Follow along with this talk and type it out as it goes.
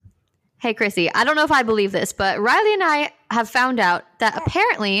Hey, Chrissy, I don't know if I believe this, but Riley and I have found out that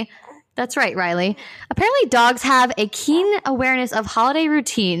apparently, that's right, Riley, apparently dogs have a keen awareness of holiday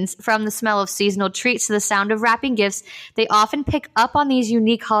routines, from the smell of seasonal treats to the sound of wrapping gifts. They often pick up on these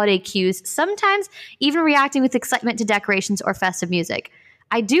unique holiday cues, sometimes even reacting with excitement to decorations or festive music.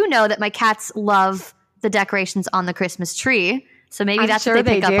 I do know that my cats love the decorations on the Christmas tree. So maybe that's what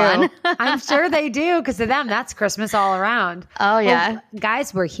they pick up on. I'm sure they do, because to them, that's Christmas all around. Oh, yeah. Well,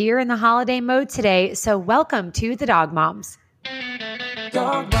 guys, we're here in the holiday mode today, so welcome to the Dog Moms.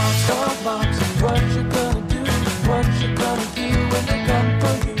 Dog moms, what you gonna do? What you gonna do when they come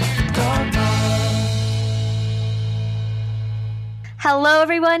for you? Dog moms. Hello,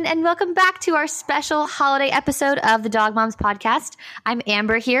 everyone, and welcome back to our special holiday episode of the Dog Moms podcast. I'm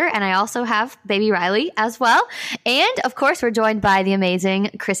Amber here, and I also have baby Riley as well. And, of course, we're joined by the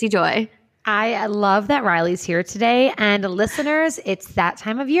amazing Chrissy Joy. I love that Riley's here today. And listeners, it's that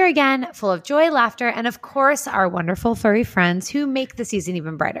time of year again, full of joy, laughter, and, of course, our wonderful furry friends who make the season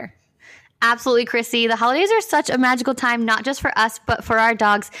even brighter. Absolutely, Chrissy. The holidays are such a magical time, not just for us, but for our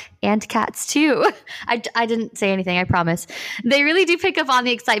dogs and cats, too. I didn't say anything, I promise. They really do pick up on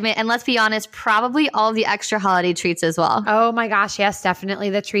the excitement, and let's be honest, probably all the extra holiday treats as well. Oh my gosh, yes,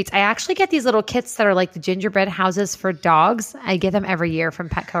 definitely the treats. I actually get these little kits that are like the gingerbread houses for dogs. I get them every year from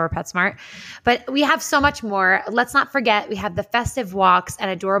Petco or PetSmart. But we have so much more. Let's not forget, we have the festive walks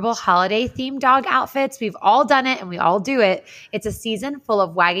and adorable holiday-themed dog outfits. We've all done it, and we all do it. It's a season full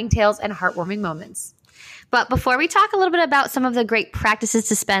of wagging tails and heartwarming moments. But before we talk a little bit about some of the great practices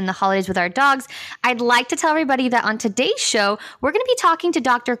to spend the holidays with our dogs, I'd like to tell everybody that on today's show, we're going to be talking to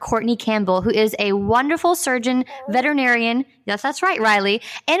Dr. Courtney Campbell, who is a wonderful surgeon, veterinarian. Yes, that's right, Riley.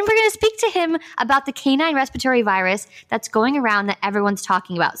 And we're going to speak to him about the canine respiratory virus that's going around that everyone's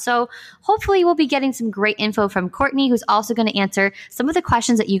talking about. So hopefully we'll be getting some great info from Courtney, who's also going to answer some of the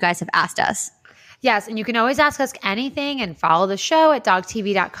questions that you guys have asked us. Yes, and you can always ask us anything and follow the show at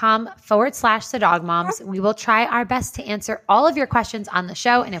dogtv.com/thedogmoms. We will try our best to answer all of your questions on the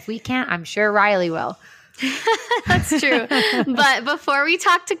show, and if we can't, I'm sure Riley will. That's true. But before we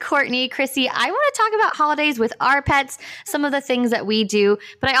talk to Courtney, Chrissy, I want to talk about holidays with our pets, some of the things that we do.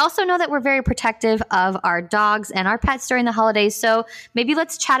 But I also know that we're very protective of our dogs and our pets during the holidays. So maybe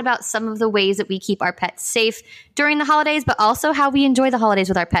let's chat about some of the ways that we keep our pets safe during the holidays, but also how we enjoy the holidays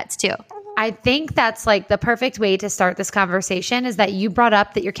with our pets too. I think that's like the perfect way to start this conversation, is that you brought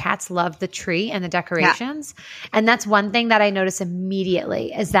up that your cats love the tree and the decorations. Yeah. And that's one thing that I notice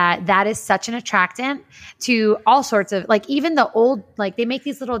immediately, is that is such an attractant to all sorts of, like, even the old, like, they make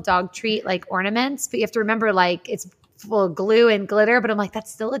these little dog treat like ornaments, but you have to remember, like, it's full of glue and glitter, but I'm like,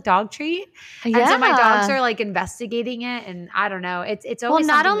 that's still a dog treat. Yeah. And so my dogs are like investigating it, and I don't know. It's always,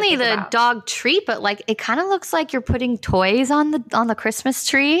 well, not only the dog treat, but like it kind of looks like you're putting toys on the Christmas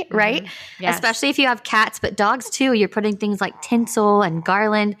tree, right? Yes. Especially if you have cats, but dogs too. You're putting things like tinsel and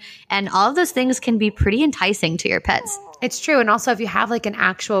garland, and all of those things can be pretty enticing to your pets. It's true. And also, if you have like an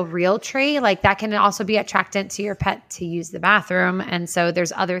actual real tree, like that can also be attractant to your pet to use the bathroom. And so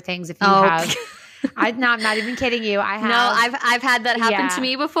there's other things if you have. I'm not even kidding you. I have. No, I've had that happen to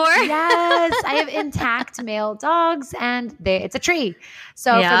me before. Yes, I have intact male dogs, and it's a tree.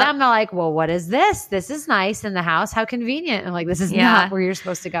 So for them, they're like, "Well, what is this? This is nice in the house. How convenient!" And like, this is not where you're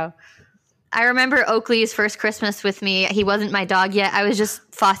supposed to go. I remember Oakley's first Christmas with me. He wasn't my dog yet. I was just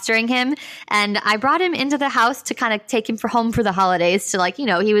fostering him, and I brought him into the house to kind of take him home for the holidays. To, like, you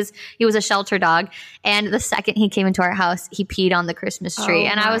know, he was a shelter dog, and the second he came into our house, he peed on the Christmas tree,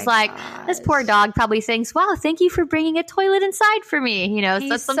 and I was like, this poor dog probably thinks, "Wow, thank you for bringing a toilet inside for me." You know, so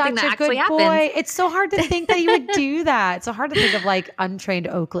that's something that actually happens. It's so hard to think that he would do that. It's so hard to think of like untrained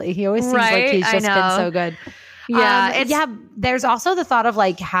Oakley. He always seems like he's just been so good. Yeah. There's also the thought of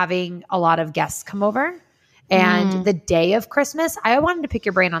like having a lot of guests come over, and the day of Christmas. I wanted to pick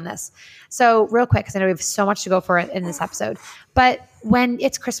your brain on this. So real quick, because I know we have so much to go for in this episode, but when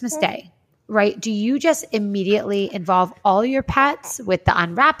it's Christmas Day, right, do you just immediately involve all your pets with the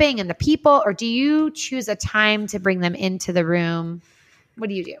unwrapping and the people, or do you choose a time to bring them into the room? What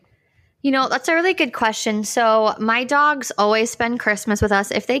do you do? You know, that's a really good question. So my dogs always spend Christmas with us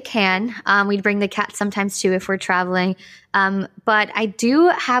if they can. We'd bring the cats sometimes too if we're traveling. But I do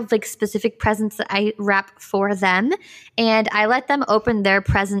have like specific presents that I wrap for them, and I let them open their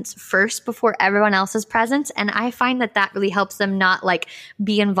presents first before everyone else's presents. And I find that really helps them not like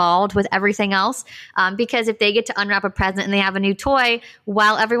be involved with everything else. Because if they get to unwrap a present and they have a new toy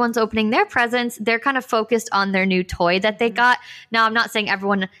while everyone's opening their presents, they're kind of focused on their new toy that they got. Now, I'm not saying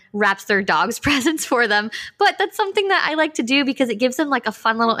everyone wraps their dog's presents for them, but that's something that I like to do because it gives them like a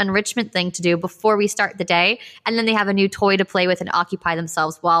fun little enrichment thing to do before we start the day. And then they have a new toy toy to play with and occupy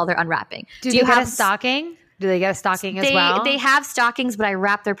themselves while they're unwrapping. Do you have a stocking? Do they get a stocking as well? They have stockings, but I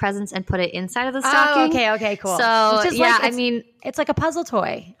wrap their presents and put it inside of the stocking. Oh, okay, cool. So yeah, I mean, it's like a puzzle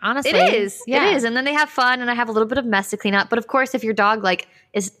toy, honestly. It is. Yeah. It is. And then they have fun, and I have a little bit of mess to clean up. But of course, if your dog like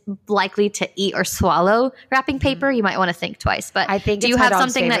is likely to eat or swallow wrapping paper, you might want to think twice. But I think do you have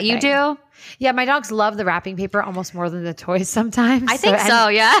something that you do? Yeah, my dogs love the wrapping paper almost more than the toys sometimes. I think so,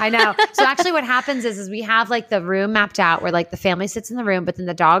 yeah. I know. So actually what happens is we have like the room mapped out where like the family sits in the room, but then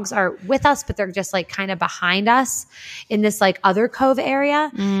the dogs are with us, but they're just like kind of behind us in this like other cove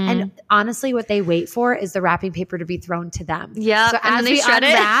area. And honestly, what they wait for is the wrapping paper to be thrown to them. Yeah. So and as then they we shred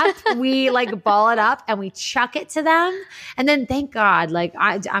unwrap, we like ball it up and we chuck it to them. And then thank God, like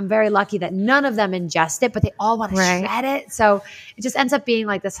I'm very lucky that none of them ingest it, but they all want to shred it. So it just ends up being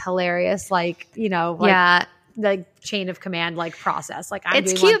like this hilarious, like, you know, like, the chain of command like process. Like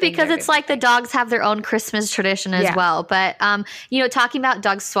it's cute because it's like the dogs have their own Christmas tradition as well. But you know, talking about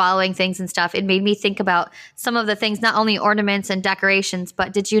dogs swallowing things and stuff, it made me think about some of the things, not only ornaments and decorations,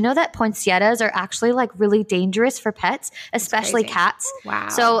 but did you know that poinsettias are actually like really dangerous for pets, especially cats? Wow.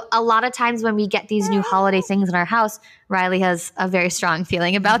 So a lot of times when we get these new holiday things in our house, Riley has a very strong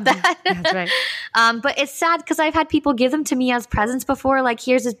feeling about that. That's right. But it's sad because I've had people give them to me as presents before. Like,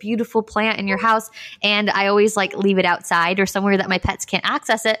 here's this beautiful plant in your house. And I always like leave it outside or somewhere that my pets can't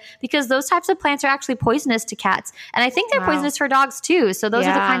access it because those types of plants are actually poisonous to cats. And I think they're poisonous for dogs too. So those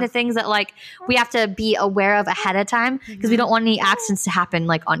are the kind of things that like we have to be aware of ahead of time because we don't want any accidents to happen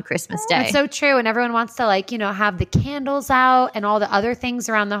like on Christmas Day. It's so true. And everyone wants to like, you know, have the candles out and all the other things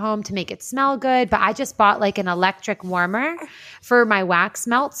around the home to make it smell good. But I just bought like an electric warmer for my wax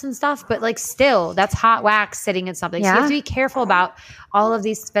melts and stuff, but like still that's hot wax sitting in something. So you have to be careful about all of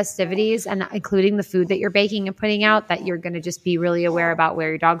these festivities and including the food that you're baking and putting out, that you're going to just be really aware about where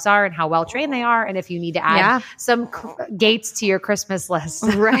your dogs are and how well trained they are. And if you need to add some gates to your Christmas list.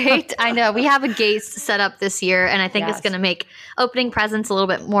 Right. I know we have a gates set up this year and I think it's going to make opening presents a little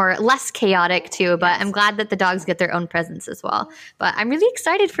bit less chaotic too, but I'm glad that the dogs get their own presents as well. But I'm really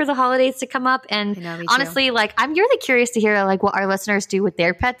excited for the holidays to come up. And honestly, like I'm really curious to hear like what our listeners do with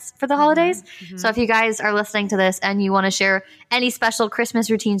their pets for the holidays. So if you guys are listening to this and you want to share any special Christmas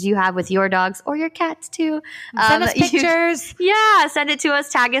routines you have with your dogs or your cats too, send us pictures. Send it to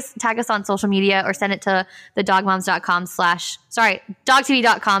us. Tag us on social media or send it to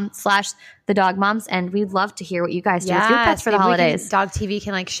dogtv.com/thedogmoms. And we'd love to hear what you guys do with your pets for the holidays. Dog TV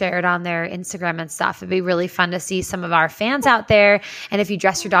can like share it on their Instagram and stuff. It'd be really fun to see some of our fans out there. And if you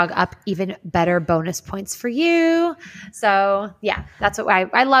dress your dog up, even better bonus points for you. So yeah, that's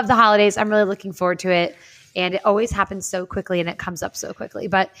what I love the holidays. I'm really looking forward to it. And it always happens so quickly and it comes up so quickly.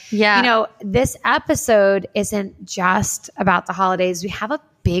 But, you know, this episode isn't just about the holidays. We have a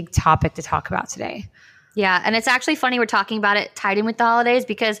big topic to talk about today. Yeah. And it's actually funny we're talking about it tied in with the holidays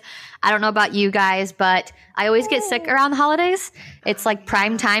because I don't know about you guys, but I always get sick around the holidays. It's like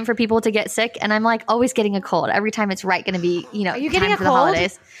prime time for people to get sick. And I'm like always getting a cold every time it's going to be, you know, are you getting a cold? The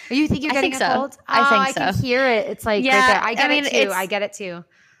holidays. Are you think you're getting a cold? I think so. I can hear it. It's like right there. I get it too.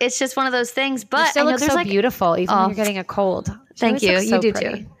 It's just one of those things, but you still look so beautiful, even when you're getting a cold. Thank you. You do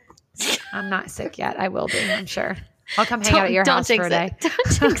pretty. Too. I'm not sick yet. I will be, I'm sure. I'll come hang out at your house for a day. Don't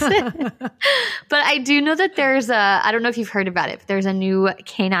jinx it. But I do know that there's I don't know if you've heard about it, but there's a new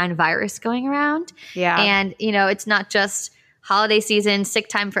canine virus going around. Yeah. And, you know, it's not just holiday season, sick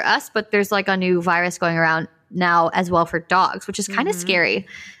time for us, but there's like a new virus going around now as well for dogs, which is kind of scary.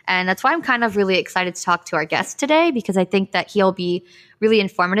 And that's why I'm kind of really excited to talk to our guest today because I think that he'll be really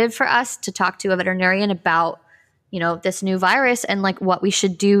informative for us to talk to a veterinarian about, you know, this new virus and like what we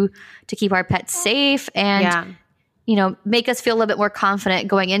should do to keep our pets safe and, you know, make us feel a little bit more confident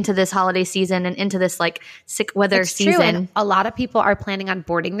going into this holiday season and into this like sick weather season. True. And a lot of people are planning on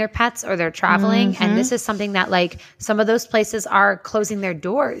boarding their pets or they're traveling. And this is something that like some of those places are closing their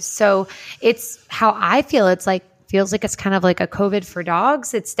doors. So it's how I feel. It's like, feels like it's kind of like a COVID for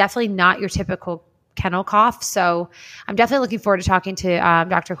dogs. It's definitely not your typical kennel cough. So I'm definitely looking forward to talking to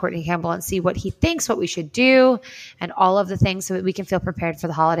Dr. Courtney Campbell and see what he thinks, what we should do, and all of the things so that we can feel prepared for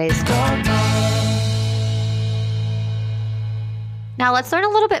the holidays. Now let's learn a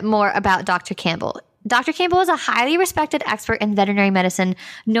little bit more about Dr. Campbell. Dr. Campbell is a highly respected expert in veterinary medicine,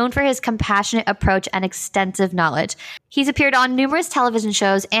 known for his compassionate approach and extensive knowledge. He's appeared on numerous television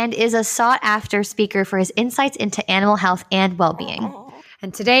shows and is a sought-after speaker for his insights into animal health and well-being.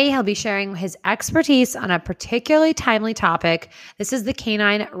 And today he'll be sharing his expertise on a particularly timely topic. This is the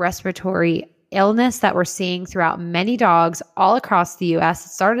canine respiratory illness that we're seeing throughout many dogs all across the US. It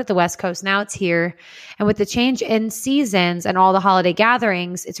started at the West Coast, now it's here. And with the change in seasons and all the holiday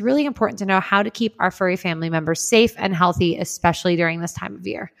gatherings, it's really important to know how to keep our furry family members safe and healthy, especially during this time of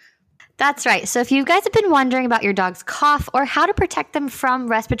year. That's right. So if you guys have been wondering about your dog's cough or how to protect them from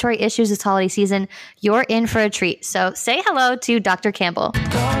respiratory issues this holiday season, you're in for a treat. So say hello to Dr. Campbell.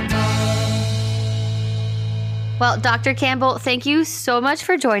 Well, Dr. Campbell, thank you so much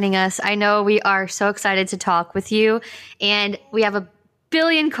for joining us. I know we are so excited to talk with you, and we have a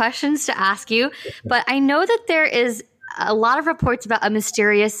billion questions to ask you, but I know that there is a lot of reports about a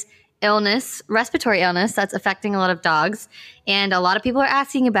mysterious illness, respiratory illness that's affecting a lot of dogs, and a lot of people are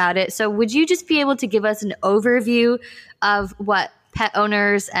asking about it. So would you just be able to give us an overview of what pet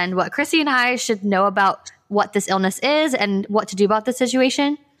owners and what Chrissy and I should know about what this illness is and what to do about the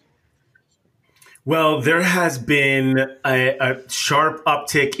situation? Well, there has been a sharp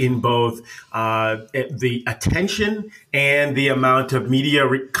uptick in both the attention and the amount of media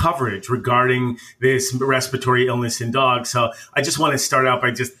coverage regarding this respiratory illness in dogs. So I just want to start out by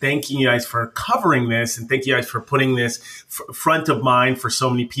just thanking you guys for covering this, and thank you guys for putting this front of mind for so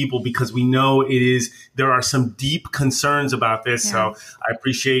many people, because we know there are some deep concerns about this. Yeah. So I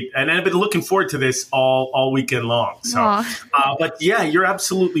appreciate, and I've been looking forward to this all weekend long. So, but yeah, you're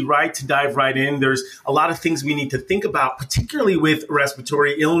absolutely right to dive right in. There's a lot of things we need to think about, particularly with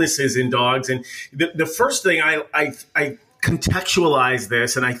respiratory illnesses in dogs. And the first thing I contextualize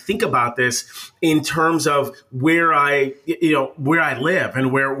this, and I think about this in terms of where I live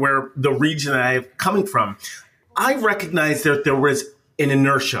and where the region that I'm coming from. I recognize that there was an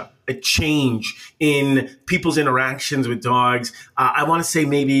inertia, a change in people's interactions with dogs. I want to say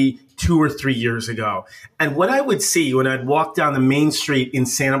maybe 2 or 3 years ago. And what I would see when I'd walk down the main street in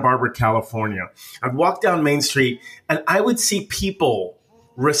Santa Barbara, California, I'd walk down Main Street and I would see people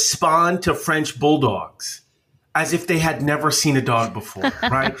respond to French bulldogs as if they had never seen a dog before,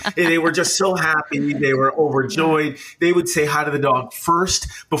 right? They were just so happy. They were overjoyed. They would say hi to the dog first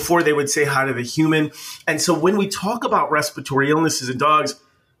before they would say hi to the human. And so when we talk about respiratory illnesses in dogs,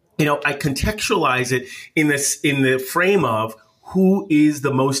 I contextualize it in the frame of who is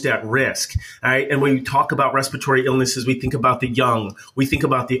the most at risk, right? And when we talk about respiratory illnesses, we think about the young, we think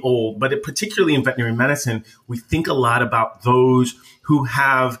about the old, but particularly in veterinary medicine, we think a lot about those who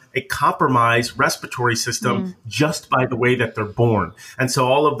have a compromised respiratory system just by the way that they're born. And so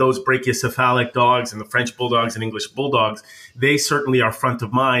all of those brachycephalic dogs and the French bulldogs and English bulldogs, they certainly are front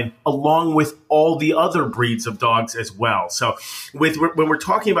of mind, along with all the other breeds of dogs as well. So when we're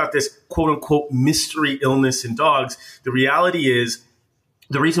talking about this quote unquote mystery illness in dogs, the reality is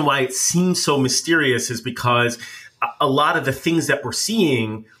the reason why it seems so mysterious is because a lot of the things that we're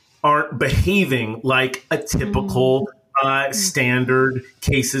seeing aren't behaving like a typical standard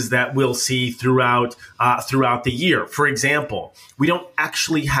cases that we'll see throughout the year. For example, we don't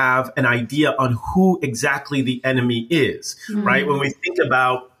actually have an idea on who exactly the enemy is, right? When we think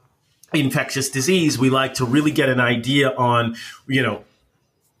about infectious disease, we like to really get an idea on,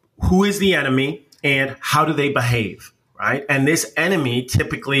 who is the enemy and how do they behave, right? And this enemy,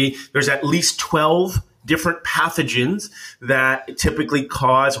 typically, there's at least 12 different pathogens that typically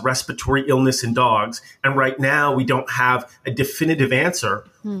cause respiratory illness in dogs. And right now, we don't have a definitive answer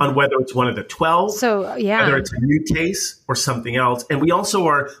on whether it's one of the 12, whether it's a new case or something else. And we also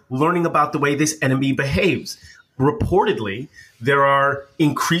are learning about the way this enemy behaves. Reportedly, there are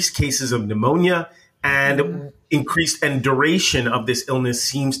increased cases of pneumonia and increased and duration of this illness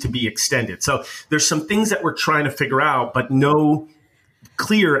seems to be extended. So there's some things that we're trying to figure out, but no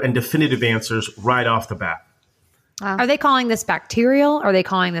clear and definitive answers right off the bat. Are they calling this bacterial? Are they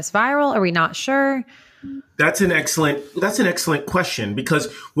calling this viral? Are we not sure? That's an excellent question,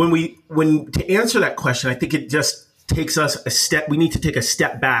 because when to answer that question, I think it just takes us a step. We need to take a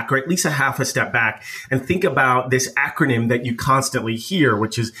step back, or at least a half a step back, and think about this acronym that you constantly hear,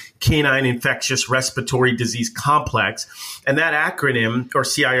 which is Canine Infectious Respiratory Disease Complex. And that acronym, or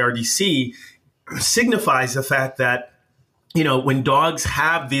CIRDC, signifies the fact that when dogs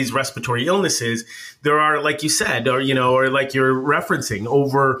have these respiratory illnesses, there are, like you said, or like you're referencing,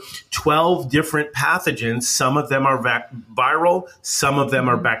 over 12 different pathogens. Some of them are viral, some of them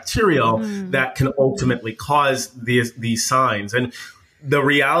are bacterial that can ultimately cause these signs. And the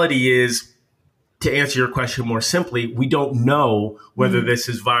reality is, to answer your question more simply, we don't know whether this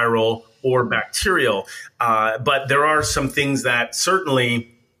is viral or bacterial. But there are some things that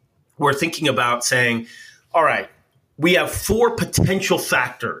certainly we're thinking about saying, all right, we have 4 potential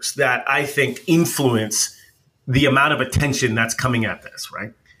factors that I think influence the amount of attention that's coming at this,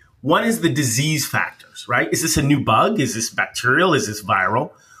 right? One is the disease factors, right? Is this a new bug? Is this bacterial? Is this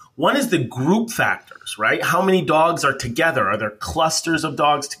viral? One is the group factors, right? How many dogs are together? Are there clusters of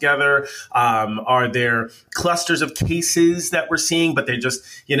dogs together? Are there clusters of cases that we're seeing, but they just,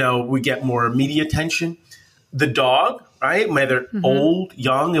 we get more media attention? The dog, right? Whether old,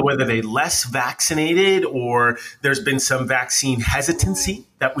 young, or whether they're less vaccinated, or there's been some vaccine hesitancy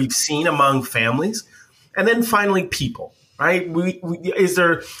that we've seen among families. And then finally, people, right? Is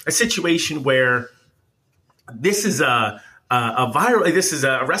there a situation where this is a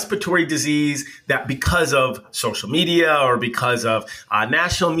respiratory disease that because of social media or because of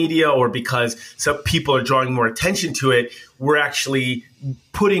national media or because some people are drawing more attention to it, we're actually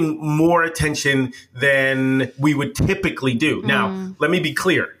putting more attention than we would typically do. Now, let me be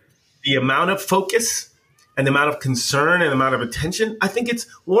clear. The amount of focus and the amount of concern and the amount of attention, I think it's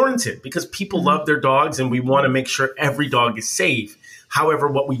warranted because people love their dogs and we want to make sure every dog is safe. However,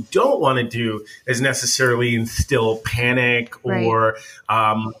 what we don't want to do is necessarily instill panic or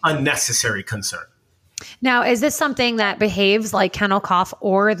unnecessary concern. Now, is this something that behaves like kennel cough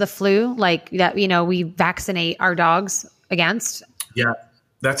or the flu, like that, we vaccinate our dogs against? Yeah,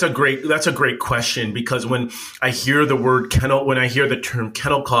 that's a great question, because when I hear the word kennel, when I hear the term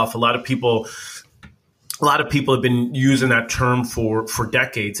kennel cough, a lot of people have been using that term for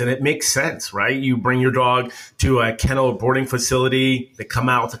decades, and it makes sense, right? You bring your dog to a kennel or boarding facility, they come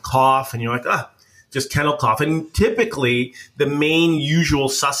out with a cough, and you're like, just kennel cough. And typically, the main usual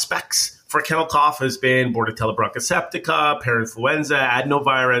suspects for kennel cough has been Bordetella bronchoseptica, parainfluenza,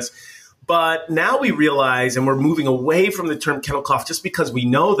 adenovirus. But now we realize, and we're moving away from the term kennel cough just because we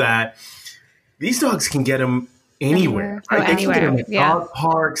know that these dogs can get them anywhere. Right? They anywhere. can get them at dog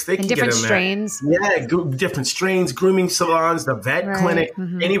parks. They can get them strains. Different strains, grooming salons, the vet clinic,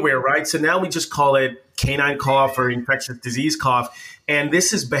 anywhere, right? So now we just call it canine cough or infectious disease cough. And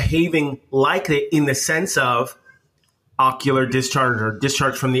this is behaving like it in the sense of ocular discharge or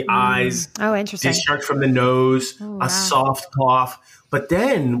discharge from the eyes. Oh, interesting. Discharge from the nose, a soft cough. But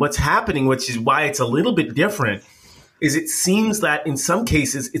then what's happening, which is why it's a little bit different, is it seems that in some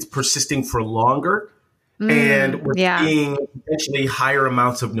cases it's persisting for longer. And we're seeing potentially higher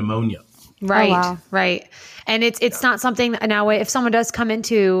amounts of pneumonia. Right, right. And it's not something that, now if someone does come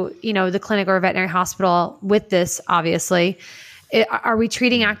into, the clinic or a veterinary hospital with this, obviously, are we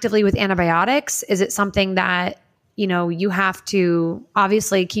treating actively with antibiotics? Is it something that, you have to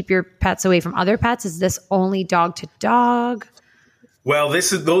obviously keep your pets away from other pets? Is this only dog to dog? Well,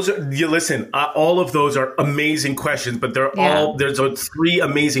 all of those are amazing questions, but there's three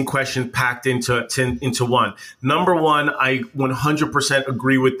amazing questions packed into one. Number one, I 100%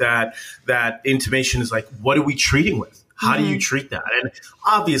 agree with that intimation is like, what are we treating with? How do you treat that? And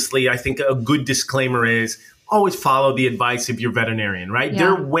obviously, I think a good disclaimer is always follow the advice of your veterinarian, right? Yeah.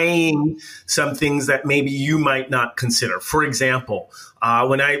 They're weighing some things that maybe you might not consider. For example,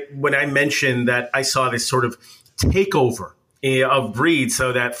 when I mentioned that I saw this sort of takeover of breeds,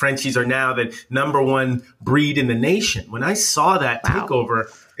 so that Frenchies are now the number one breed in the nation. When I saw that takeover,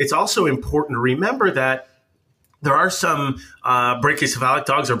 it's also important to remember that there are some brachycephalic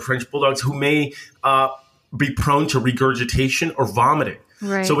dogs or French bulldogs who may be prone to regurgitation or vomiting.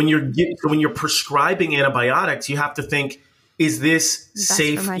 Right. So when you're prescribing antibiotics, you have to think, is this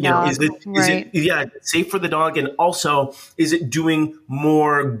safe? Is it safe for the dog? And also, is it doing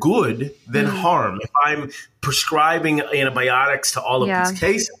more good than harm? If I'm prescribing antibiotics to all of these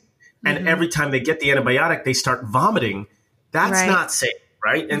cases, and every time they get the antibiotic, they start vomiting, that's not safe,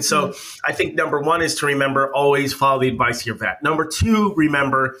 right? And so I think number one is to remember, always follow the advice of your vet. Number two,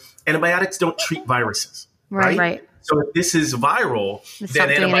 remember, antibiotics don't treat viruses, right? So if this is viral, then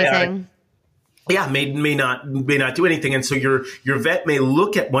antibiotics may not do anything. And so your vet may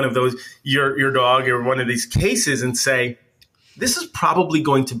look at one of those, your dog or one of these cases and say, this is probably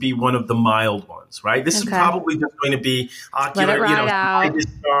going to be one of the mild ones, right? This is probably just going to be ocular, eye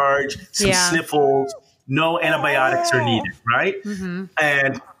discharge, some sniffles, no antibiotics are needed, right?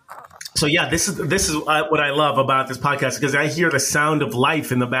 And so, this is what I love about this podcast, because I hear the sound of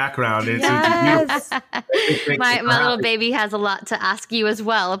life in the background. It's beautiful. My little baby has a lot to ask you as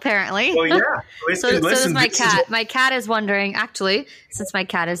well, apparently. Well, yeah. So does my cat. My cat is wondering, actually, since my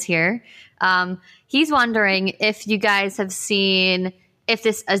cat is here, he's wondering if you guys have seen if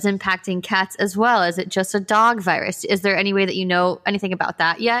this is impacting cats as well. Is it just a dog virus? Is there any way that you know anything about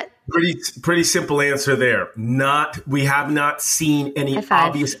that yet? Pretty simple answer there. We have not seen any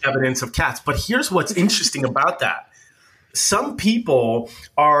obvious evidence of cats. But here's what's interesting about that. Some people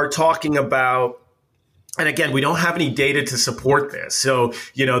are talking about and again, we don't have any data to support this. So,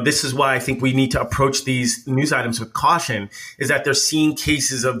 this is why I think we need to approach these news items with caution, is that they're seeing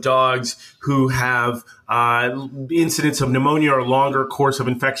cases of dogs who have incidents of pneumonia or longer course of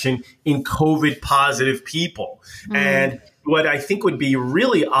infection in COVID positive people. And what I think would be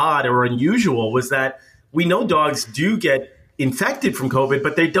really odd or unusual was that we know dogs do get infected from COVID,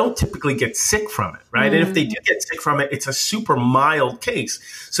 but they don't typically get sick from it, right? And if they do get sick from it, it's a super mild case.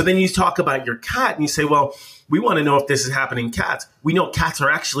 So then you talk about your cat and you say, well, we want to know if this is happening in cats. We know cats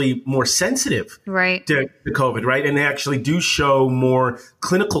are actually more sensitive to COVID, right? And they actually do show more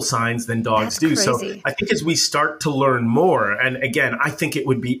clinical signs than dogs do. Crazy. So I think as we start to learn more, and again, I think it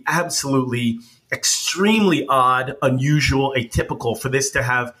would be absolutely extremely odd, unusual, atypical for this to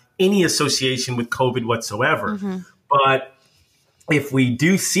have any association with COVID whatsoever. But if we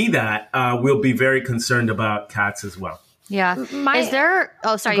do see that, we'll be very concerned about cats as well. Yeah. Is there?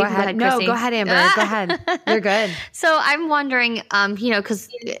 Oh, sorry. Go ahead. No, Chrissy. go ahead, Amber. Go ahead. You're good. So I'm wondering, because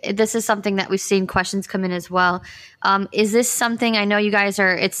this is something that we've seen questions come in as well. Is this something? I know you guys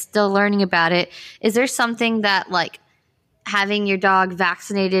it's still learning about it. Is there something that like having your dog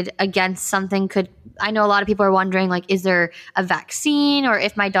vaccinated against something could? I know a lot of people are wondering, like, is there a vaccine, or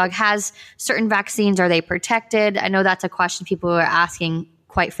if my dog has certain vaccines, are they protected? I know that's a question people are asking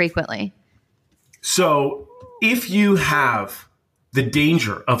quite frequently. So if you have the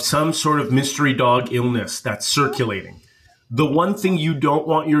danger of some sort of mystery dog illness that's circulating, the one thing you don't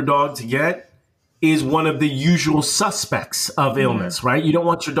want your dog to get is one of the usual suspects of illness, right? You don't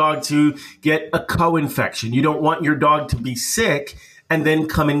want your dog to get a co-infection. You don't want your dog to be sick and then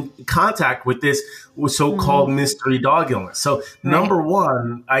come in contact with this so-called mystery dog illness. So number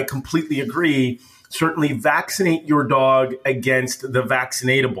one, I completely agree. Certainly vaccinate your dog against the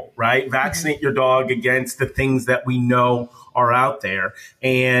vaccinatable, right? Vaccinate your dog against the things that we know are out there.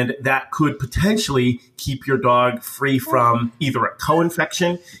 And that could potentially keep your dog free from either a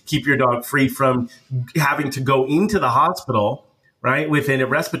co-infection, keep your dog free from having to go into the hospital, right, with a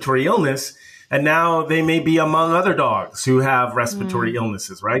respiratory illness. And now they may be among other dogs who have respiratory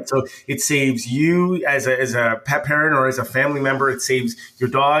illnesses, right? So it saves you as a pet parent or as a family member. It saves your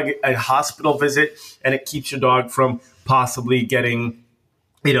dog a hospital visit, and it keeps your dog from possibly getting,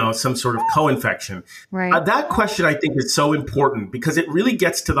 some sort of co-infection. Right. That question, I think, is so important because it really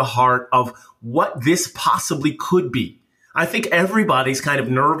gets to the heart of what this possibly could be. I think everybody's kind of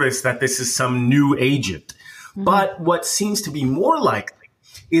nervous that this is some new agent. But what seems to be more likely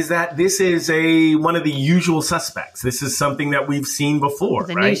is that this is one of the usual suspects. This is something that we've seen before,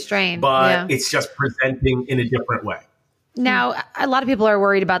 The right? new strain. But it's just presenting in a different way. Now, a lot of people are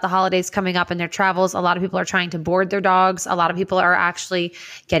worried about the holidays coming up and their travels. A lot of people are trying to board their dogs. A lot of people are actually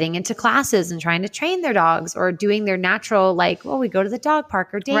getting into classes and trying to train their dogs or doing their natural, we go to the dog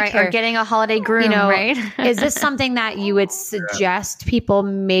park or daycare. Right, or getting a holiday groom, right? Is this something that you would suggest people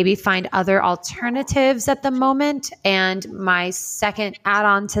maybe find other alternatives at the moment? And my second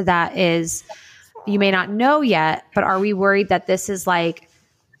add-on to that is, you may not know yet, but are we worried that this is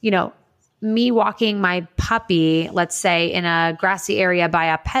me walking my puppy, let's say in a grassy area by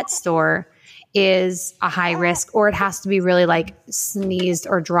a pet store, is a high risk, or it has to be really sneezed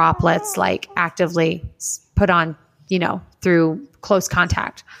or droplets, actively put on, through close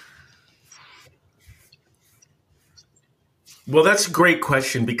contact? Well, that's a great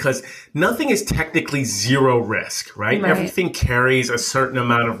question because nothing is technically zero risk, right? Everything carries a certain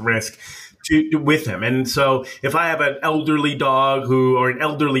amount of risk with him. And so if I have an elderly dog or an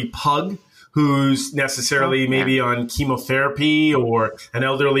elderly pug who's necessarily maybe on chemotherapy, or an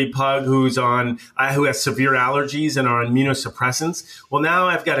elderly pug who has severe allergies and are on immunosuppressants. Well, now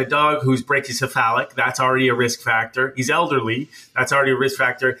I've got a dog who's brachycephalic. That's already a risk factor. He's elderly. That's already a risk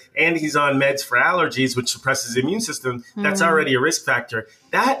factor. And he's on meds for allergies, which suppresses the immune system. That's already a risk factor.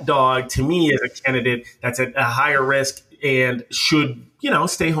 That dog, to me, is a candidate that's at a higher risk and should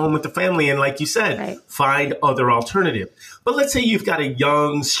stay home with the family. And like you said, find other alternative. But let's say you've got a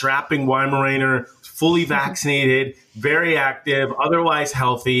young, strapping Weimaraner, fully vaccinated, very active, otherwise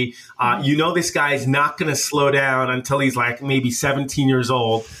healthy. This guy's not going to slow down until he's maybe 17 years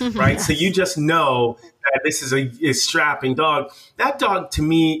old, right? So you just know that this is a strapping dog. That dog, to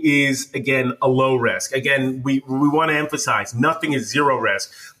me, is, again, a low risk. Again, we want to emphasize nothing is zero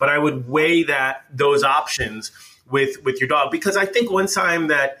risk, but I would weigh those options with your dog, because I think one time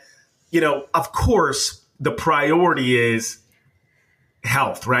that, of course, the priority is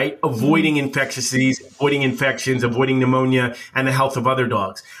health, right? Avoiding infectious disease, avoiding infections, avoiding pneumonia, and the health of other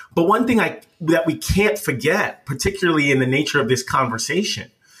dogs. But one thing that we can't forget, particularly in the nature of this conversation,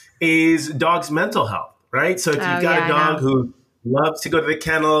 is dogs' mental health, right? So if you've got a dog who loves to go to the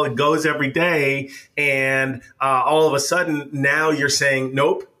kennel, goes every day, and all of a sudden now you're saying,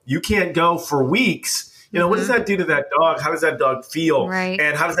 nope, you can't go for weeks. What does that do to that dog? How does that dog feel? Right.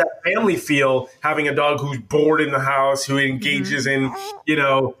 And how does that family feel having a dog who's bored in the house, who engages in,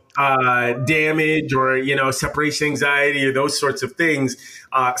 damage or, separation anxiety or those sorts of things?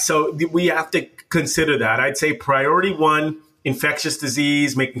 So we have to consider that. I'd say priority 1, infectious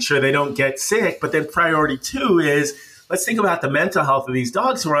disease, making sure they don't get sick. But then priority 2 is, let's think about the mental health of these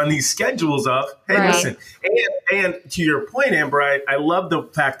dogs who are on these schedules of, hey, right. listen. And to your point, Amber, I love the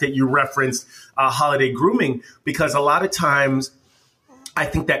fact that you referenced holiday grooming, because a lot of times I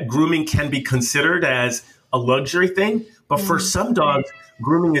think that grooming can be considered as a luxury thing. But for some dogs,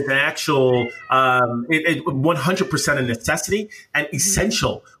 grooming is an actual 100% a necessity and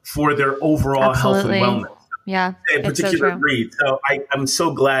essential for their overall Absolutely. health and wellness. Yeah, A particular breed. So I'm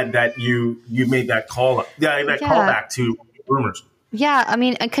so glad that you made that call back to groomers. Yeah, I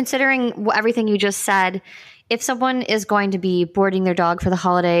mean, considering everything you just said, if someone is going to be boarding their dog for the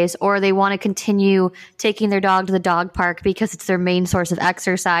holidays, or they want to continue taking their dog to the dog park because it's their main source of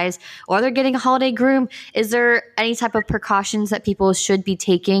exercise, or they're getting a holiday groom, is there any type of precautions that people should be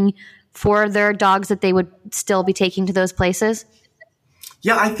taking for their dogs that they would still be taking to those places?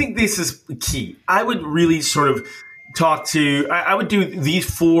 Yeah, I think this is key. I would really sort of I would do these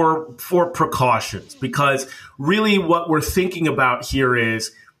four precautions, because really what we're thinking about here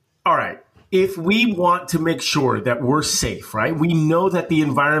is, all right, if we want to make sure that we're safe, right? We know that the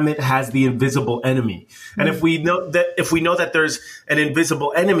environment has the invisible enemy. And if we know that there's an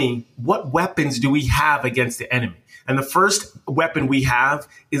invisible enemy, what weapons do we have against the enemy? And the first weapon we have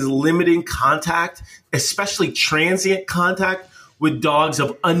is limiting contact, especially transient contact, with dogs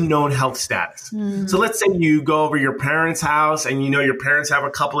of unknown health status. So let's say you go over your parents' house and your parents have a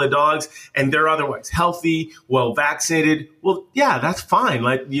couple of dogs and they're otherwise healthy, well vaccinated. Well, yeah, that's fine.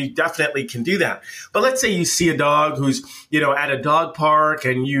 Like, you definitely can do that. But let's say you see a dog who's, at a dog park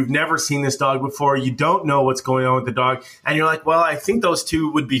and you've never seen this dog before. You don't know what's going on with the dog. And you're like, well, I think those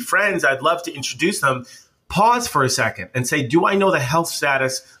two would be friends. I'd love to introduce them. Pause for a second and say, do I know the health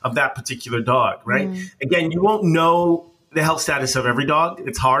status of that particular dog, right? Again, you won't know the health status of every dog.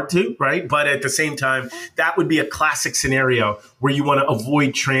 It's hard to, right? But at the same time, that would be a classic scenario where you want to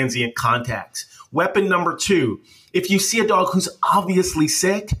avoid transient contacts. Weapon number 2, if you see a dog who's obviously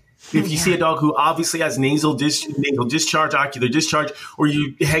sick, if you see a dog who obviously has nasal discharge, ocular discharge, or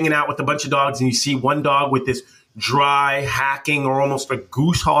you hanging out with a bunch of dogs and you see one dog with this dry, hacking, or almost a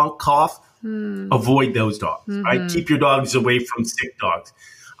goose honk cough, avoid those dogs, right? Keep your dogs away from sick dogs.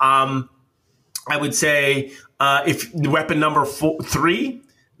 I would say, if weapon number 3,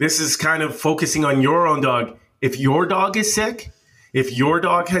 this is kind of focusing on your own dog. If your dog is sick, if your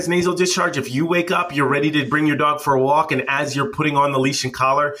dog has nasal discharge, if you wake up, you're ready to bring your dog for a walk, and as you're putting on the leash and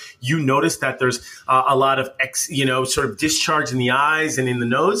collar, you notice that there's a lot of sort of discharge in the eyes and in the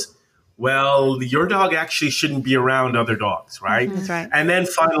nose. Well, your dog actually shouldn't be around other dogs, right? That's right. And then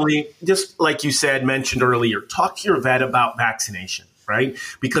finally, just like you mentioned earlier, talk to your vet about vaccination, right?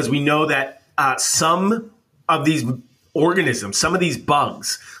 Because we know that some of these organisms, some of these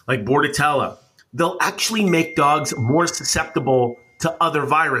bugs like Bordetella, they'll actually make dogs more susceptible to other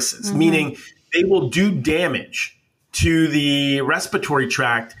viruses, meaning they will do damage to the respiratory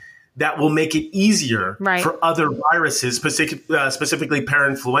tract that will make it easier for other viruses, specifically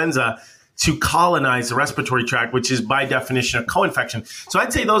parainfluenza, to colonize the respiratory tract, which is by definition a co-infection. So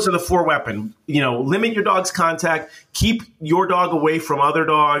I'd say those are the 4 weapons. Limit your dog's contact, keep your dog away from other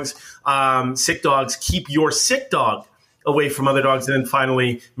dogs, sick dogs, keep your sick dog away from other dogs, and then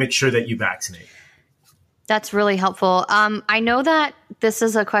finally make sure that you vaccinate. That's really helpful. I know that this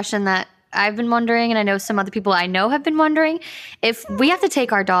is a question that I've been wondering, and I know some other people I know have been wondering. If we have to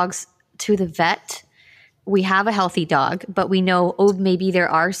take our dogs to the vet, we have a healthy dog, but we know, maybe there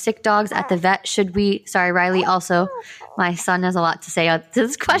are sick dogs at the vet. Should we, sorry, Riley, also, my son has a lot to say on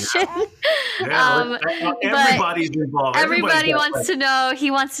this question. Everybody's involved. Everybody wants to know.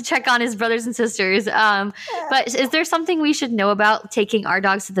 He wants to check on his brothers and sisters. But is there something we should know about taking our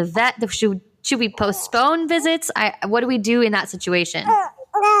dogs to the vet? Should we postpone visits? What do we do in that situation?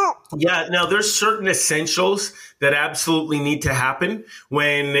 Yeah, now there's certain essentials that absolutely need to happen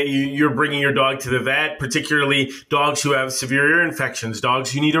when you're bringing your dog to the vet, particularly dogs who have severe ear infections,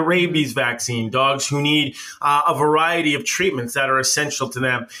 dogs who need a rabies vaccine, dogs who need a variety of treatments that are essential to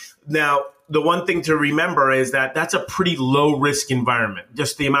them. Now, the one thing to remember is that that's a pretty low risk environment.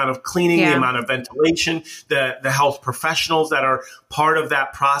 Just the amount of cleaning, the amount of ventilation, the health professionals that are part of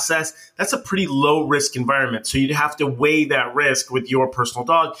that process, that's a pretty low risk environment. So you'd have to weigh that risk with your personal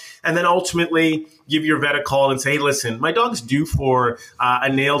dog, and then ultimately give your vet a call and say, hey, listen, my dog's due for a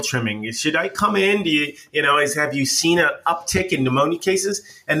nail trimming. Should I come in? Have you seen an uptick in pneumonia cases?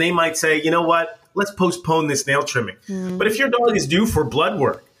 And they might say, you know what, let's postpone this nail trimming. But if your dog is due for blood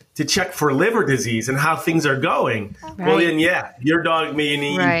work to check for liver disease and how things are going, well, then, your dog may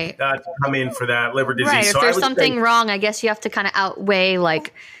need to come in for that liver disease. Right. So if there's something wrong, I guess you have to kind of outweigh,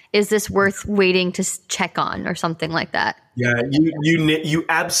 like, is this worth waiting to check on or something like that? Yeah, you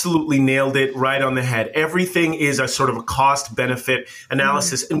absolutely nailed it right on the head. Everything is a sort of a cost-benefit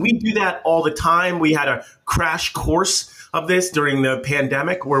analysis. And we do that all the time. We had a crash course of this during the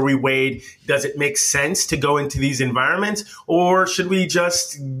pandemic where we weighed, does it make sense to go into these environments, or should we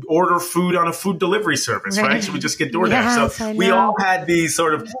just order food on a food delivery service, right? Should we just get DoorDash? Yes, so we all had these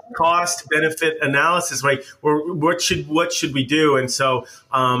sort of cost-benefit analysis, right? Or what should we do? And so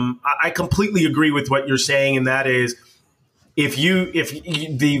I completely agree with what you're saying, and that is, if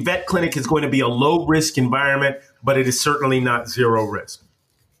the vet clinic is going to be a low risk environment, but it is certainly not zero risk.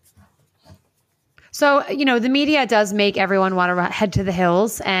 So, the media does make everyone want to head to the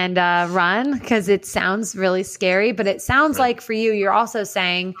hills and run because it sounds really scary. But it sounds like for you, you're also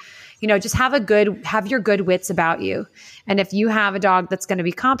saying, just have your good wits about you. And if you have a dog that's going to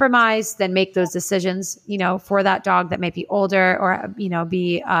be compromised, then make those decisions, for that dog that might be older or,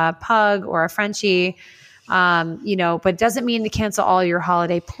 be a pug or a Frenchie. But it doesn't mean to cancel all your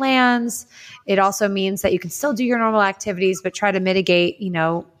holiday plans. It also means that you can still do your normal activities, but try to mitigate,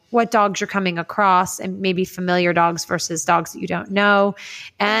 what dogs you're coming across, and maybe familiar dogs versus dogs that you don't know,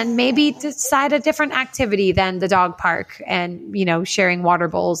 and maybe decide a different activity than the dog park and, sharing water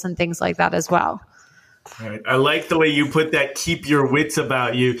bowls and things like that as well. Right. I like the way you put that, keep your wits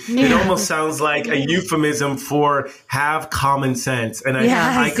about you. Yeah. It almost sounds like a euphemism for have common sense. And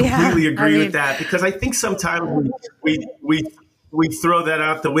I completely agree with that, because I think sometimes we throw that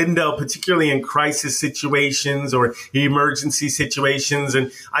out the window, particularly in crisis situations or emergency situations. And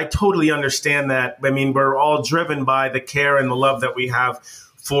I totally understand that. I mean, we're all driven by the care and the love that we have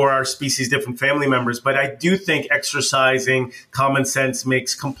for our species' different family members. But I do think exercising common sense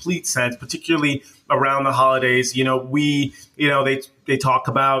makes complete sense, particularly around the holidays. They talk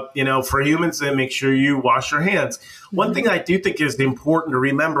about, for humans, they make sure you wash your hands. One thing I do think is important to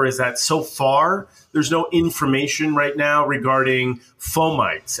remember is that so far, there's no information right now regarding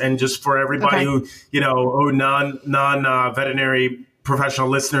fomites. And just for everybody who non-veterinary professional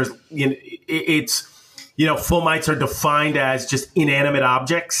listeners, fomites are defined as just inanimate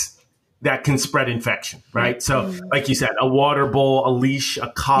objects that can spread infection, right? So like you said, a water bowl, a leash, a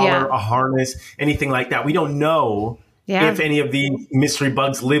collar, a harness, anything like that. We don't know if any of the mystery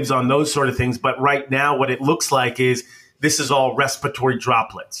bugs lives on those sort of things. But right now, what it looks like is this is all respiratory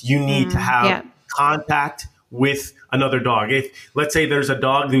droplets. You need to have contact with another dog. If, let's say, there's a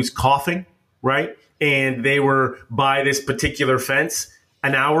dog who's coughing, right? And they were by this particular fence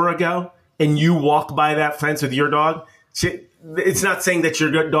an hour ago, and you walk by that fence with your dog, it's not saying that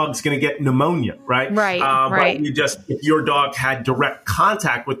your dog's going to get pneumonia, right? Right. But if your dog had direct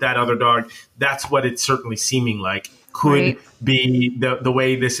contact with that other dog, that's what it's certainly seeming like could be the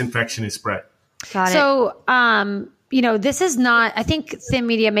way this infection is spread. Got it. So, this is not, I think the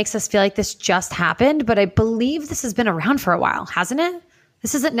media makes us feel like this just happened, but I believe this has been around for a while, hasn't it?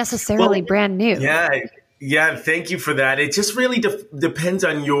 This isn't necessarily brand new. Yeah. Thank you for that. It just really depends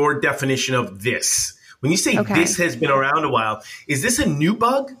on your definition of this. When you say this has been around a while, is this a new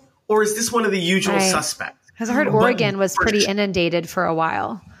bug or is this one of the usual suspects? Because I heard Oregon was pretty inundated for a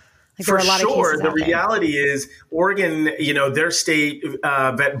while. Like there were a lot of cases the reality is Oregon, their state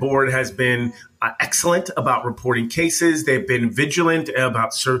vet board has been excellent about reporting cases. They've been vigilant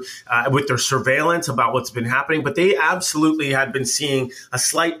about with their surveillance about what's been happening, but they absolutely had been seeing a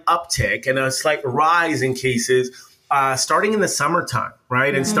slight uptick and a slight rise in cases starting in the summertime,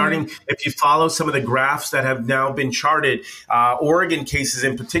 right? And starting, if you follow some of the graphs that have now been charted, Oregon cases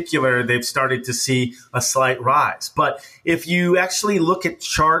in particular, they've started to see a slight rise. But if you actually look at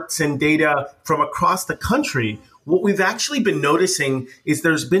charts and data from across the country, what we've actually been noticing is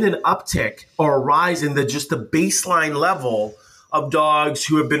there's been an uptick or a rise in the baseline level of dogs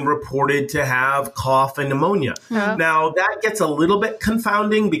who have been reported to have cough and pneumonia. Now, that gets a little bit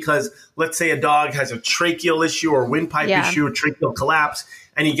confounding because let's say a dog has a tracheal issue or windpipe issue or tracheal collapse,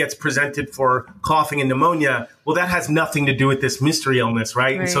 and he gets presented for coughing and pneumonia. Well, that has nothing to do with this mystery illness,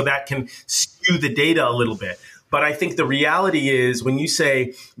 right? And so that can skew the data a little bit. But I think the reality is when you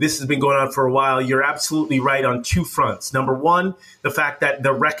say this has been going on for a while, you're absolutely right on two fronts. Number one, the fact that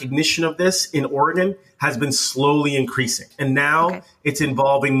the recognition of this in Oregon has been slowly increasing. And now it's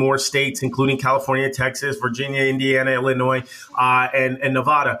involving more states, including California, Texas, Virginia, Indiana, Illinois, and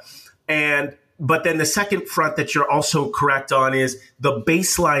Nevada. But then the second front that you're also correct on is the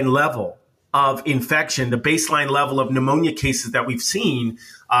baseline level of infection, the baseline level of pneumonia cases that we've seen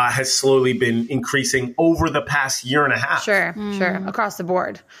has slowly been increasing over the past year and a half. Sure. Across the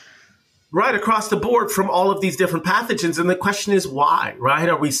board. Right, across the board from all of these different pathogens. And the question is why, right?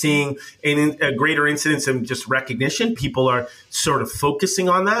 Are we seeing a greater incidence of just recognition? People are sort of focusing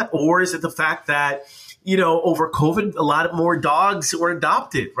on that? Or is it the fact that, over COVID, a lot more dogs were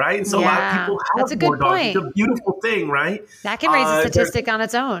adopted, right? And so a lot of people have more dogs. It's a beautiful thing, right? That can raise a statistic on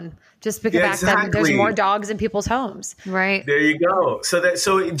its own. Just because that there's more dogs in people's homes. Right. There you go.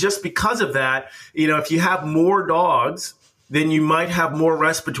 So just because of that, if you have more dogs, then you might have more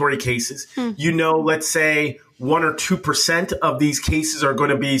respiratory cases. Let's say 1 or 2% of these cases are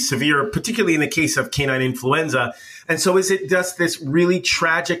going to be severe, particularly in the case of canine influenza. And so is it just this really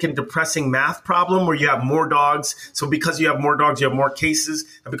tragic and depressing math problem where you have more dogs? So because you have more dogs, you have more cases.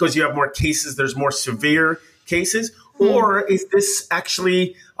 And because you have more cases, there's more severe cases? Or is this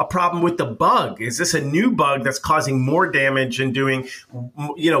actually a problem with the bug? Is this a new bug that's causing more damage and doing,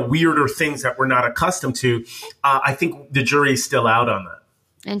 weirder things that we're not accustomed to? I think the jury is still out on that.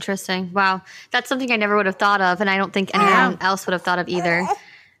 Interesting. Wow. That's something I never would have thought of, and I don't think anyone else would have thought of either.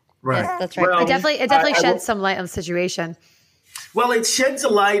 Right. That's right. Well, it definitely sheds some light on the situation. Well, it sheds a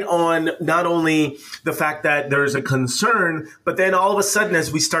light on not only the fact that there's a concern, but then all of a sudden,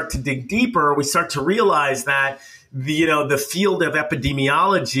 as we start to dig deeper, we start to realize that the field of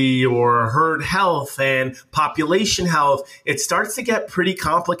epidemiology or herd health and population health, it starts to get pretty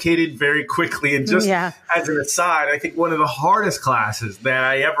complicated very quickly. And just as an aside, I think one of the hardest classes that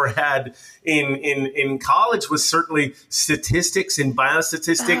I ever had in college was certainly statistics and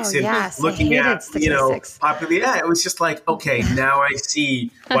biostatistics and looking at, statistics. It was just like, okay, now I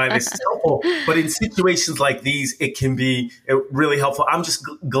see why this is helpful. But in situations like these, it can be really helpful. I'm just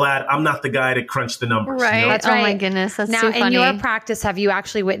glad I'm not the guy to crunch the numbers. Right. That's right. Oh my goodness. That's now, so funny. In your practice, have you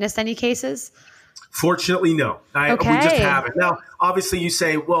actually witnessed any cases? Fortunately, no. We just haven't. Now, obviously, you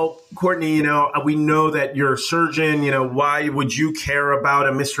say, well, Courtney, we know that you're a surgeon. Why would you care about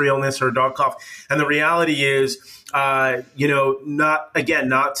a mystery illness or a dog cough? And the reality is, not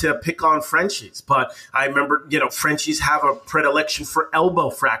to pick on Frenchies, but I remember, Frenchies have a predilection for elbow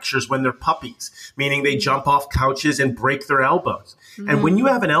fractures when they're puppies, meaning they jump off couches and break their elbows. And when you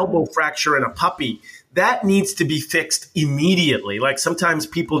have an elbow fracture in a puppy, that needs to be fixed immediately. Like sometimes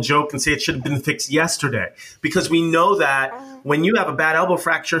people joke and say it should have been fixed yesterday, because we know that when you have a bad elbow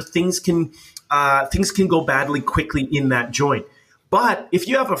fracture, things can go badly quickly in that joint. But if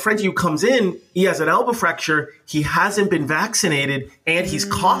you have a Frenchie who comes in, he has an elbow fracture, he hasn't been vaccinated, and he's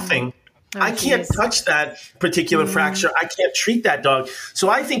coughing, I can't touch that particular fracture. I can't treat that dog. So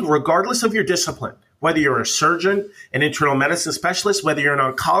I think regardless of your discipline, whether you're a surgeon, an internal medicine specialist, whether you're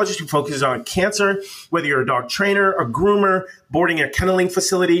an oncologist who focuses on cancer, whether you're a dog trainer, a groomer, boarding a kenneling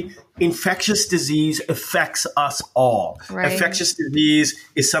facility, infectious disease affects us all. Right. Infectious disease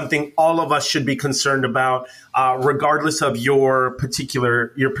is something all of us should be concerned about, regardless of your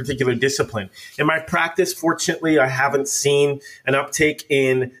particular discipline. In my practice, fortunately, I haven't seen an uptake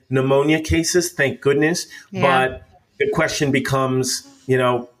in pneumonia cases, thank goodness. Yeah. But the question becomes,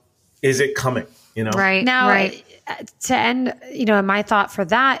 is it coming? Right now, to end, my thought for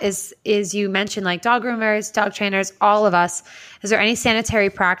that is you mentioned like dog groomers, dog trainers, all of us. Is there any sanitary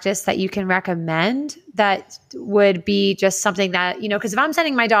practice that you can recommend that would be just something that, because if I'm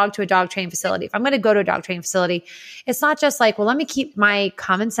sending my dog to a dog training facility, if I'm going to go to a dog training facility, it's not just like, well, let me keep my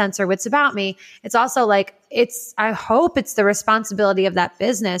common sense or wits about me. It's also like, I hope it's the responsibility of that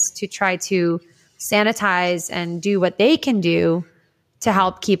business to try to sanitize and do what they can do to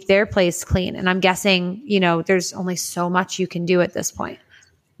help keep their place clean. And I'm guessing, there's only so much you can do at this point.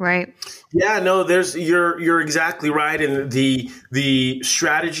 Right. Yeah, no, you're exactly right. And the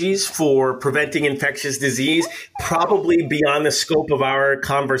strategies for preventing infectious disease probably beyond the scope of our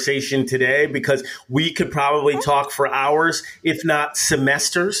conversation today, because we could probably talk for hours, if not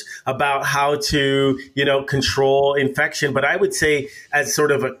semesters, about how to, control infection. But I would say as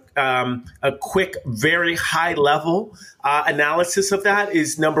sort of a quick, very high level analysis of that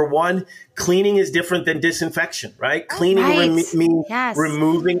is, number one, cleaning is different than disinfection, right? Cleaning means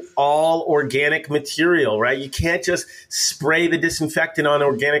removing all organic material, right? You can't just spray the disinfectant on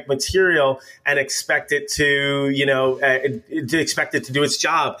organic material and expect it to, expect it to do its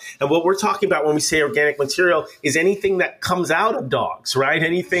job. And what we're talking about when we say organic material is anything that comes out of dogs, right?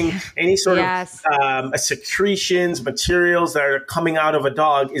 Any sort of secretions, materials that are coming out of a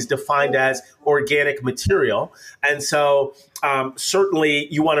dog is defined as organic material. And so certainly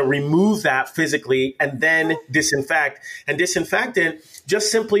you want to remove that physically and then disinfect. And disinfectant,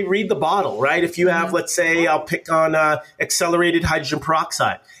 just simply read the bottle, right? If you have, let's say, I'll pick on accelerated hydrogen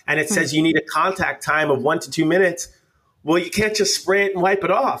peroxide, and it says you need a contact time of 1 to 2 minutes. Well, you can't just spray it and wipe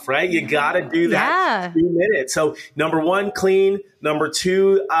it off, right? You got to do that 2 minutes. So number one, clean. Number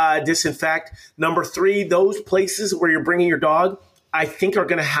two, disinfect. Number three, those places where you're bringing your dog, I think are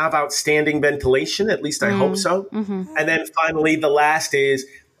going to have outstanding ventilation. At least I hope so. Mm-hmm. And then finally, the last is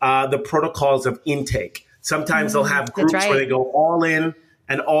the protocols of intake. Sometimes they'll have groups where they go all in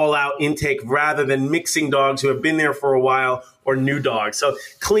and all out intake rather than mixing dogs who have been there for a while or new dogs. So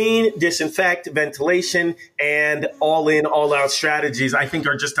clean, disinfect, ventilation, and all in, all out strategies, I think,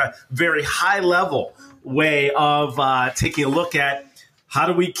 are just a very high level way of taking a look at how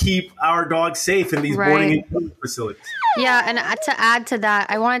do we keep our dogs safe in these boarding and training facilities. Yeah, and to add to that,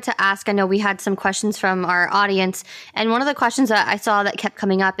 I wanted to ask, I know we had some questions from our audience, and one of the questions that I saw that kept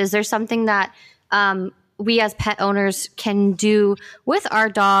coming up is there something that we as pet owners can do with our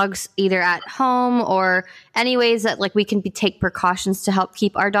dogs, either at home or any ways that we can take precautions to help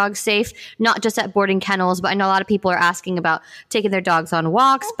keep our dogs safe, not just at boarding kennels, but I know a lot of people are asking about taking their dogs on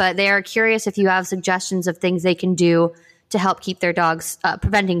walks, but they are curious if you have suggestions of things they can do to help keep their dogs,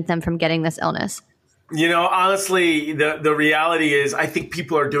 preventing them from getting this illness. Honestly, the reality is I think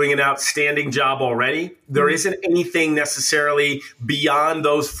people are doing an outstanding job already. There isn't anything necessarily beyond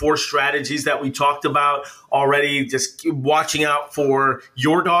those 4 strategies that we talked about already. Just watching out for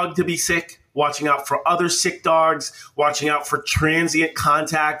your dog to be sick, watching out for other sick dogs, watching out for transient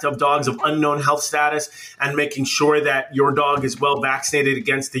contact of dogs of unknown health status, and making sure that your dog is well vaccinated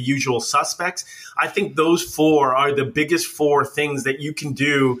against the usual suspects. I think those 4 are the biggest 4 things that you can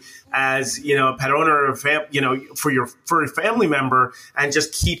do as, a pet owner or for your family member, and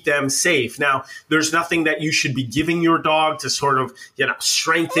just keep them safe. Now, there's nothing that you should be giving your dog to sort of,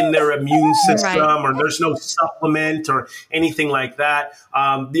 strengthen their immune system, or there's no supplement or anything like that.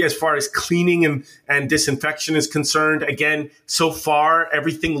 As far as cleaning and disinfection is concerned, again, so far,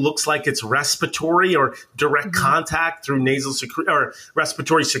 everything looks like it's respiratory or direct contact through nasal or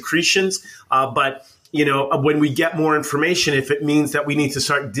respiratory secretions. But when we get more information, if it means that we need to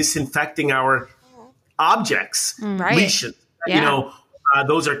start disinfecting our objects, leashes,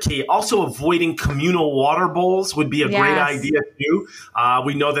 those are key. Also, avoiding communal water bowls would be a great idea too.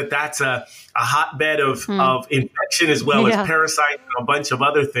 We know that that's a hotbed of infection as well as parasites and a bunch of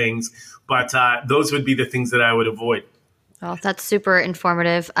other things. But those would be the things that I would avoid. Well, that's super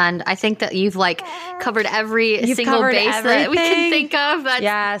informative. And I think that you've covered every single base that we can think of.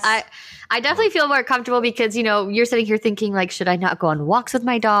 I definitely feel more comfortable because, you're sitting here thinking should I not go on walks with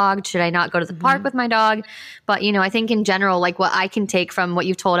my dog? Should I not go to the park with my dog? But, I think in general, what I can take from what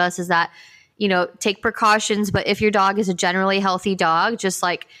you've told us is that, take precautions. But if your dog is a generally healthy dog, just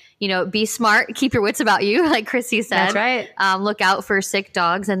be smart, keep your wits about you, like Chrissy said. That's right. Look out for sick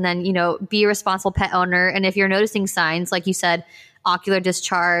dogs, and then, be a responsible pet owner. And if you're noticing signs, like you said, ocular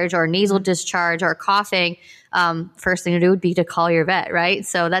discharge or nasal discharge or coughing, first thing to do would be to call your vet, right?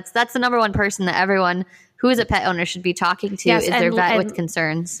 So that's the number one person that everyone who is a pet owner should be talking to is their vet with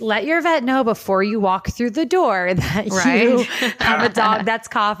concerns. Let your vet know before you walk through the door that you have a dog that's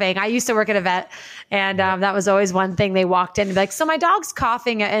coughing. I used to work at a vet, and that was always one thing. They walked in and be like, so my dog's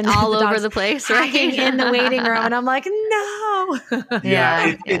coughing and all over the place, right? In the waiting room. And I'm like, no.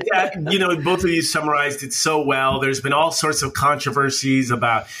 Both of you summarized it so well. There's been all sorts of controversies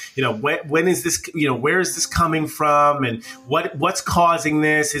about, when is this, where is this coming from, and what's causing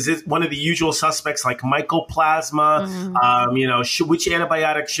this? Is it one of the usual suspects like mycoplasma? Which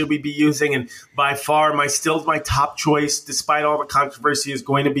antibiotic should we be using? And by far, my top choice, despite all the controversy, is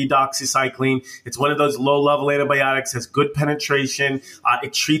going to be doxycycline. It's one of those low-level antibiotics, has good penetration.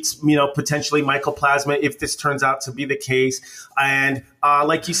 It treats, potentially mycoplasma if this turns out to be the case. And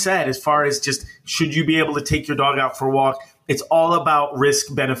like you said, as far as just should you be able to take your dog out for a walk, it's all about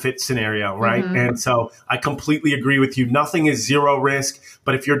risk-benefit scenario, right? And so I completely agree with you. Nothing is zero risk,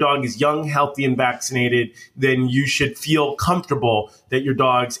 but if your dog is young, healthy, and vaccinated, then you should feel comfortable that your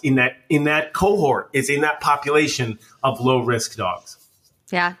dog's in that cohort, is in that population of low-risk dogs.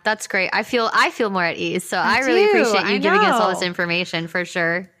 Yeah, that's great. I feel more at ease. So I really appreciate you giving us all this information for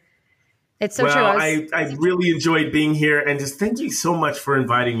sure. It's so true. I really enjoyed being here, and just thank you so much for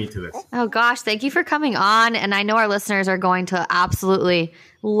inviting me to this. Oh gosh, thank you for coming on. And I know our listeners are going to absolutely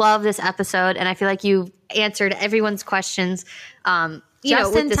love this episode. And I feel like you answered everyone's questions.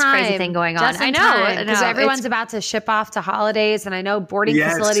 With this crazy thing going on. I know. Because everyone's about to ship off to holidays, and I know boarding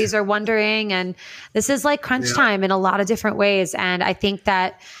facilities are wondering, and this is like crunch time in a lot of different ways. And I think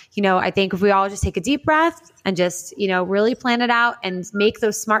that, I think if we all just take a deep breath and just, really plan it out and make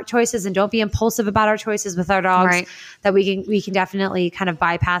those smart choices and don't be impulsive about our choices with our dogs, that we can definitely kind of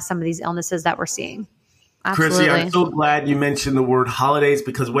bypass some of these illnesses that we're seeing. Absolutely. Chrissy, I'm so glad you mentioned the word holidays,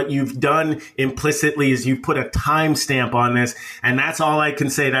 because what you've done implicitly is you've put a timestamp on this. And that's all I can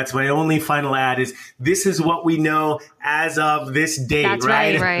say. That's my only final ad is this is what we know as of this date, that's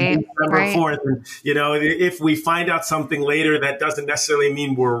right? November 4th. And, if we find out something later, that doesn't necessarily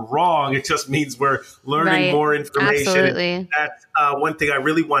mean we're wrong. It just means we're learning more information. Absolutely. That's one thing I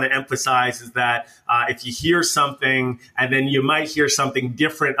really want to emphasize is that if you hear something and then you might hear something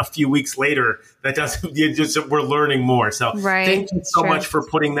different a few weeks later, that doesn't, we're learning more. So thank you so much for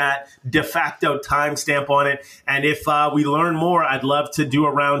putting that de facto timestamp on it. And if we learn more, I'd love to do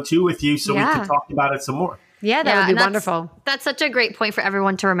a round 2 with you so we can talk about it some more. Yeah, that would be wonderful. That's such a great point for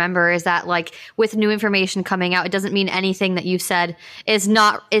everyone to remember, is that like with new information coming out, it doesn't mean anything that you've said is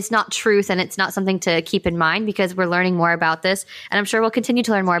not truth, and it's not something to keep in mind, because we're learning more about this, and I'm sure we'll continue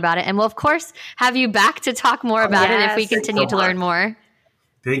to learn more about it. And we'll of course have you back to talk more about it if we continue to learn more.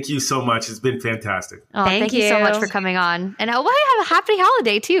 Thank you so much. It's been fantastic. Oh, thank you so much for coming on. And have a happy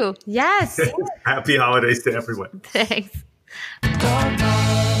holiday too. Yes. Happy holidays to everyone. Thanks.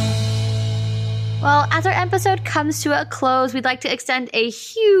 Well, as our episode comes to a close, we'd like to extend a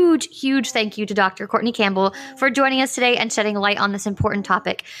huge, huge thank you to Dr. Courtney Campbell for joining us today and shedding light on this important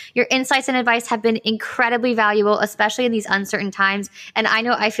topic. Your insights and advice have been incredibly valuable, especially in these uncertain times. And I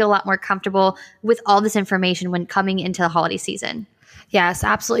know I feel a lot more comfortable with all this information when coming into the holiday season. Yes,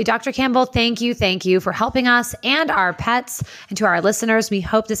 absolutely. Dr. Campbell, thank you for helping us and our pets. And to our listeners, we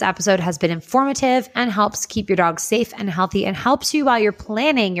hope this episode has been informative and helps keep your dog safe and healthy and helps you while you're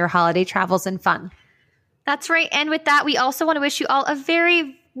planning your holiday travels and fun. That's right. And with that, we also want to wish you all a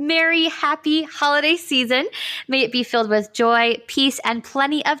very merry, happy holiday season. May it be filled with joy, peace, and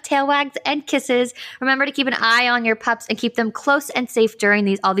plenty of tail wags and kisses. Remember to keep an eye on your pups and keep them close and safe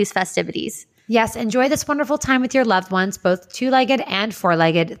during all these festivities. Yes, enjoy this wonderful time with your loved ones, both two-legged and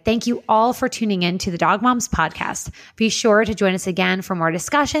four-legged. Thank you all for tuning in to the Dog Moms podcast. Be sure to join us again for more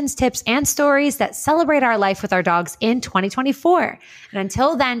discussions, tips, and stories that celebrate our life with our dogs in 2024. And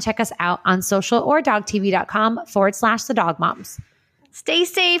until then, check us out on social or dogtv.com/the Dog Moms. Stay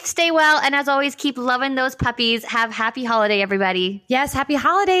safe, stay well, and as always, keep loving those puppies. Have happy holiday, everybody. Yes, happy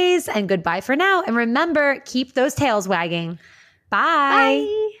holidays, and goodbye for now. And remember, keep those tails wagging. Bye.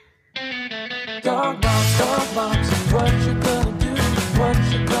 Bye. Dog moms, what you gonna